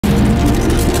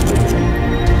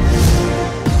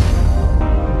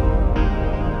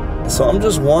So I'm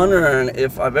just wondering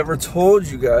if I've ever told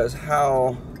you guys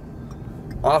how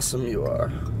awesome you are.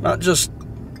 Not just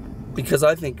because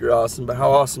I think you're awesome, but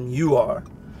how awesome you are.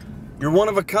 You're one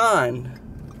of a kind.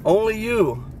 Only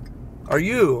you are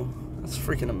you. That's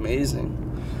freaking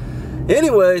amazing.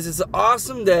 Anyways, it's an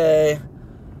awesome day.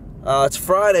 It's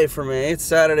Friday for me. It's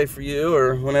Saturday for you,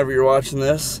 or whenever you're watching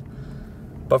this.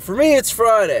 But for me, it's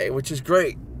Friday, which is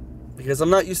great because I'm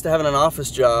not used to having an office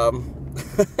job.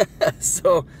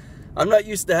 So I'm not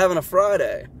used to having a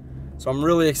Friday. So I'm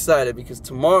really excited because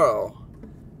tomorrow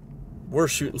we're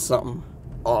shooting something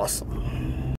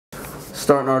awesome.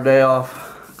 Starting our day off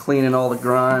cleaning all the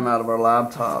grime out of our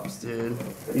laptops, dude.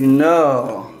 You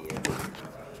know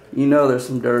there's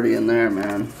some dirty in there,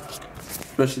 man.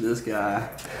 Especially this guy.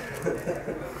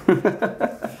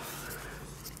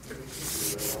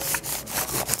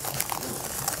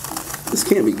 This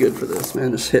can't be good for this,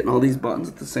 man. Just hitting all these buttons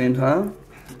at the same time.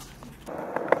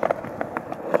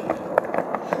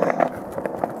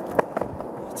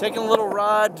 Taking a little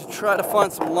ride to try to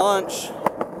find some lunch,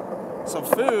 some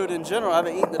food in general. I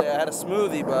haven't eaten today. I had a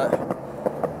smoothie,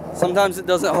 but sometimes it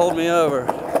doesn't hold me over.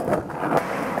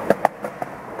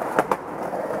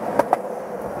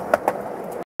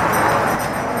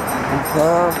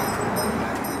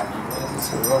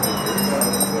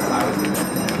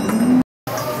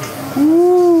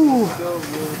 Ooh.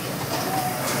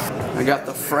 I got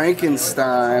the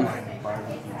Frankenstein.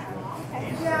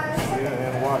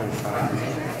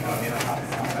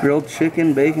 Grilled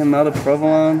chicken, bacon, melted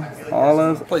provolone,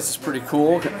 olives. The place is pretty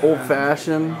cool,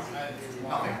 old-fashioned.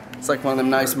 It's like one of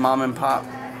them nice mom and pop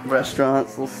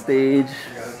restaurants, little stage.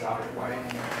 Yeah,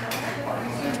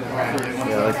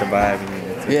 I like the vibe.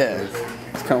 Yeah,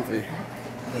 it's comfy.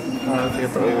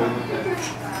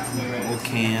 Old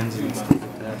cans and stuff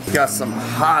like that. Got some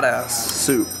hot-ass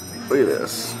soup. Look at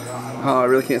this. Oh, I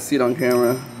really can't see it on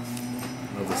camera.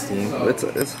 Love the steam.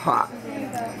 It's hot.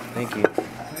 Thank you.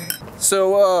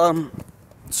 So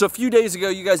a few days ago,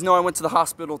 you guys know I went to the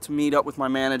hospital to meet up with my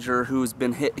manager who's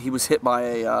been hit. He was hit by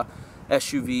a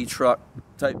SUV truck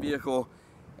type vehicle.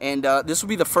 And this will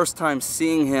be the first time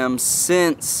seeing him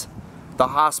since the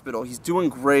hospital. He's doing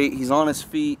great. He's on his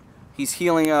feet. He's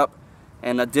healing up.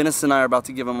 And Dennis and I are about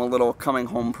to give him a little coming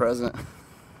home present.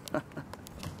 All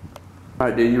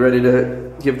right, dude, you ready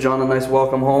to give John a nice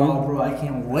welcome home? Oh, bro, I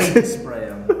can't wait to spray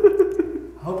him.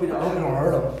 I hope we don't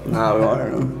hurt him. Nah, we won't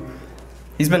hurt him.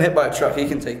 He's been hit by a truck. He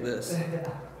can take this.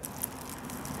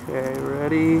 Okay,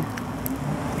 ready?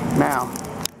 Now.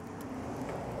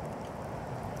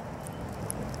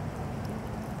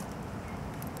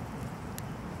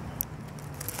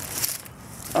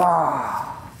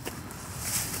 Ah.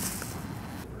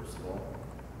 First of all,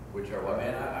 which are what,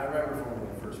 man? I remember from when we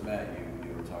first met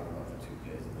you were talking about the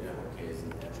 2Ks and the 4Ks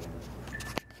and everything.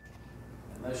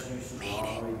 Unless you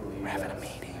strongly believe that's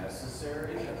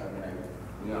necessary,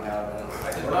 we have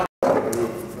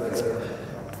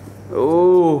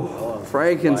Oh,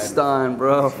 Frankenstein,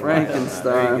 bro.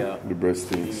 Frankenstein. There you go. The breast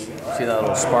stinks. See that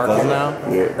little sparkle now?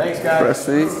 Yeah. Thanks, guys. Breast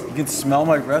stinks. You can smell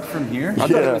my breath from here? I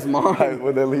thought it was mine.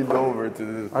 When I leaned over to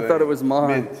the I thought it was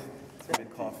mine. Mint.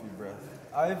 Mint coffee breath.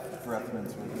 I have breath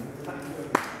mints with me.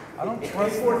 I don't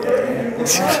trust them.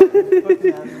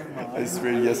 I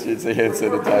sprayed yesterday. It's a hand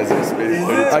sanitizer. I sprayed it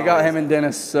 30 times. I got him and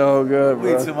Dennis so good,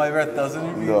 bro. Wait, so my breath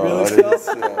doesn't No, really I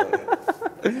smell?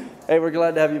 didn't. Hey, we're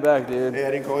glad to have you back, dude. Hey,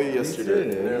 I didn't call you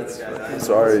yesterday.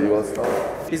 Sorry, you want to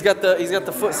stop? He's got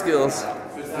the foot skills.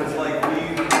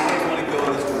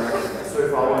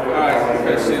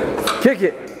 Kick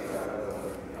it.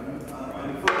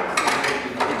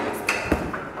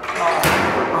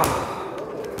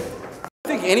 I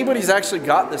think anybody's actually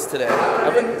got this today.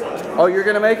 Oh, you're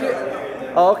gonna make it?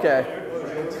 Oh, okay.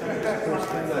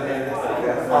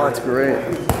 Oh, that's great.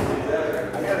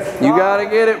 You gotta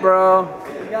get it, bro.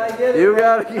 You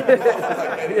gotta get it.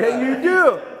 Yeah, you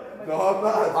do. No, I'm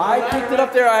not. I kicked it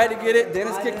up there. I had to get it.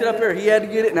 Dennis kicked it up there. He had to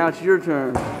get it. Now it's your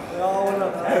turn.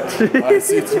 I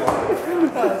see it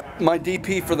tomorrow. My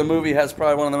DP for the movie has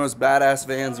probably one of the most badass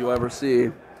vans you'll ever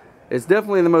see. It's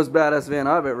definitely the most badass van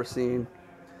I've ever seen.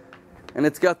 And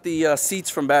it's got the seats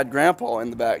from Bad Grandpa in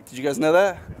the back. Did you guys know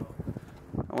that?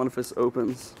 I wonder if this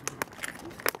opens.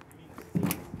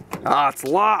 Ah, it's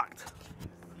locked.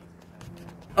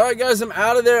 Alright guys, I'm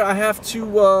out of there. I have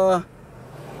to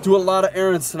do a lot of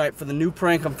errands tonight for the new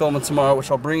prank I'm filming tomorrow, which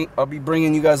I'll be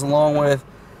bringing you guys along with.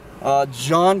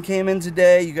 John came in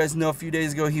today. You guys know a few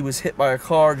days ago he was hit by a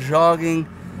car jogging.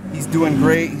 He's doing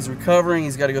great. He's recovering.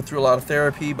 He's got to go through a lot of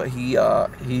therapy, but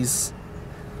he's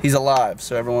alive,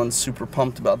 so everyone's super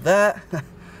pumped about that.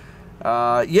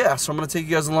 Yeah, so I'm gonna take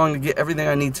you guys along to get everything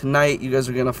I need tonight. You guys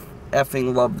are gonna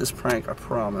effing love this prank, I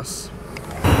promise.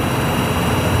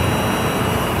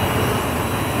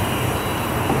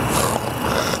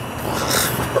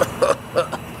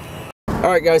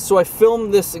 Alright guys, so I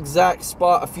filmed this exact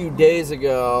spot a few days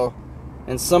ago,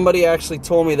 and somebody actually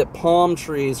told me that palm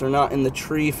trees are not in the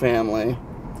tree family.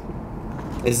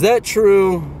 Is that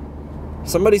true?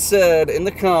 Somebody said in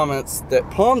the comments that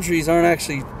palm trees aren't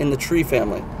actually in the tree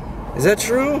family. Is that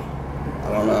true?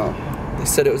 I don't know. They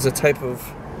said it was a type of...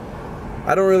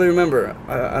 I don't really remember.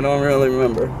 I don't really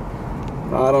remember.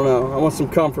 I don't know. I want some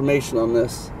confirmation on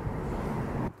this.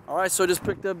 Alright, so I just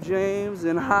picked up James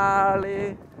and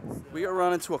Holly. We are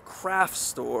running to a craft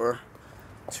store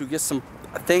to get some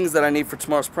things that I need for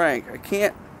tomorrow's prank.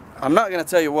 I'm not going to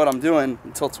tell you what I'm doing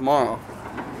until tomorrow,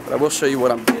 but I will show you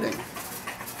what I'm getting.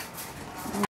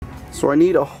 So I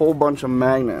need a whole bunch of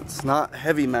magnets, not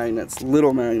heavy magnets,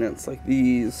 little magnets like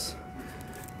these.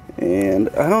 And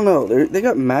I don't know, they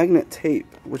got magnet tape,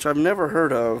 which I've never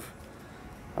heard of.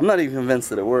 I'm not even convinced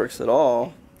that it works at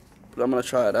all, but I'm going to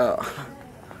try it out.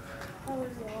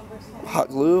 Hot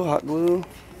glue, hot glue.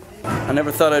 I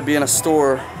never thought I'd be in a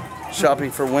store shopping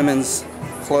for women's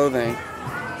clothing.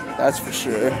 That's for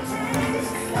sure.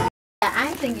 Yeah,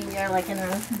 I'm thinking you're like gonna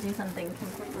do something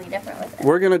completely different with it.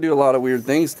 We're gonna do a lot of weird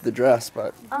things to the dress,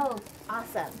 but oh,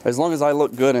 awesome. As long as I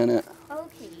look good in it.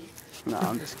 Okay. No,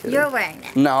 I'm just kidding. You're wearing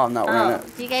it. No, I'm not wearing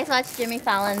it. Do you guys watch Jimmy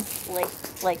Fallon's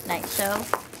late night show?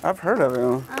 I've heard of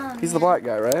him. Oh, He's the black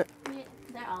guy, right? Yeah,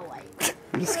 they're all white.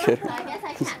 I'm just kidding. So I guess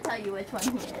I can't tell you which one he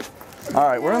is.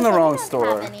 Alright, we're in the wrong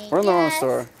store. We're in the wrong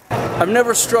store. I've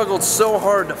never struggled so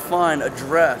hard to find a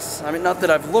dress. I mean, not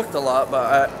that I've looked a lot,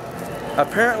 but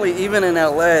apparently even in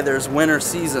LA there's winter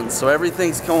season, so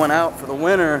everything's going out for the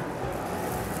winter,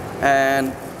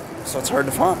 and so it's hard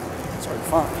to find. It's hard to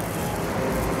find.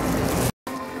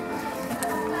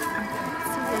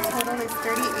 So the total is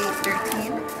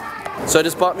 $38.13. So I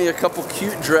just bought me a couple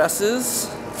cute dresses.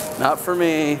 Not for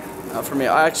me. Not for me.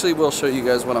 I actually will show you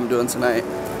guys what I'm doing tonight.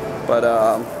 But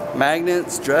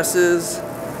magnets, dresses,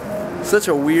 such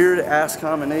a weird ass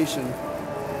combination.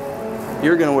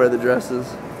 You're gonna wear the dresses.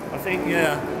 I think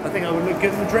I would look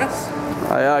good in the dress.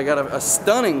 Yeah, I got a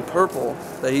stunning purple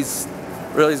that he's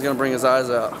gonna bring his eyes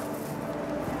out.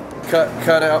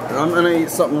 Cut out. I'm gonna eat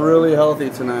something really healthy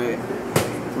tonight.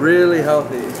 Really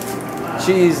healthy.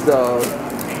 Cheese dog.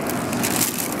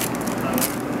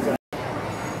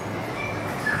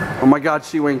 Oh my God,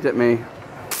 she winked at me.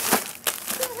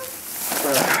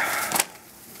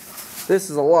 This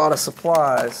is a lot of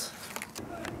supplies.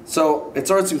 So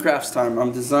it's arts and crafts time.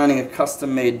 I'm designing a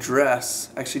custom made dress.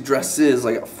 Actually dresses,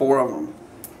 I got 4 of them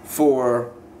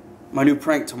for my new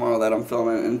prank tomorrow that I'm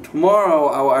filming. And tomorrow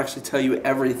I will actually tell you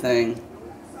everything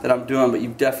that I'm doing, but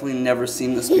you've definitely never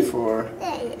seen this before.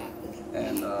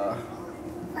 And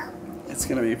it's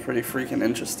gonna be pretty freaking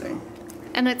interesting.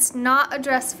 And it's not a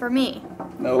dress for me.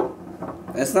 Nope.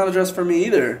 It's not a dress for me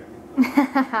either.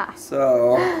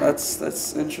 So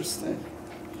that's interesting.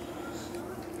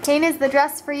 Kane, is the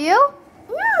dress for you?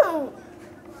 No.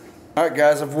 Alright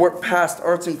guys, I've worked past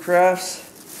arts and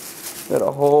crafts. Got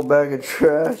a whole bag of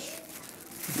trash.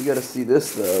 You gotta see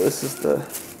this though. This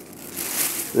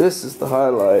is the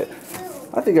highlight.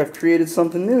 I think I've created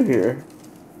something new here.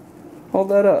 Hold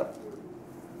that up.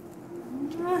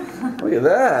 Look at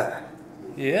that.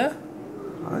 Yeah?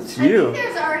 Oh, that's you.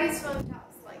 There's already smoke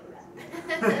tops like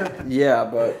that. Yeah,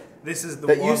 but This is the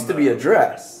that one, used to be a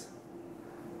dress.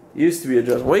 Used to be a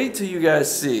dress. Wait till you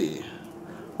guys see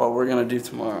what we're gonna do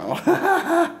tomorrow.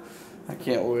 I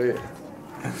can't wait.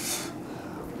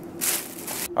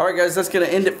 Alright guys, that's gonna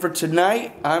end it for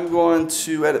tonight. I'm going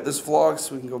to edit this vlog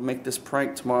so we can go make this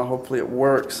prank tomorrow. Hopefully it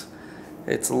works.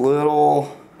 It's a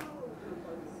little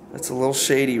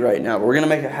shady right now, but we're gonna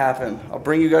make it happen. I'll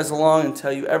bring you guys along and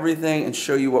tell you everything and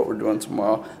show you what we're doing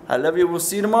tomorrow. I love you. We'll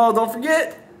see you tomorrow. Don't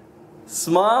forget,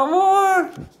 smile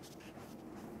more.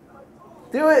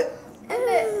 Do it. Do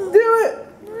it. Do it.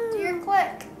 Do your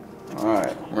click. All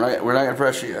right, we're not gonna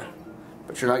pressure you,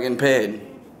 but you're not getting paid.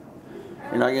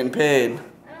 You're not getting paid.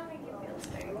 I don't think it feels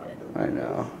very good. I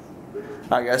know.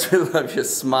 All right, guys, we love you.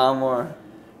 Smile more.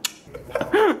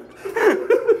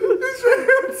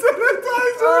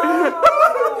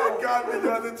 Got me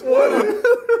on the 20.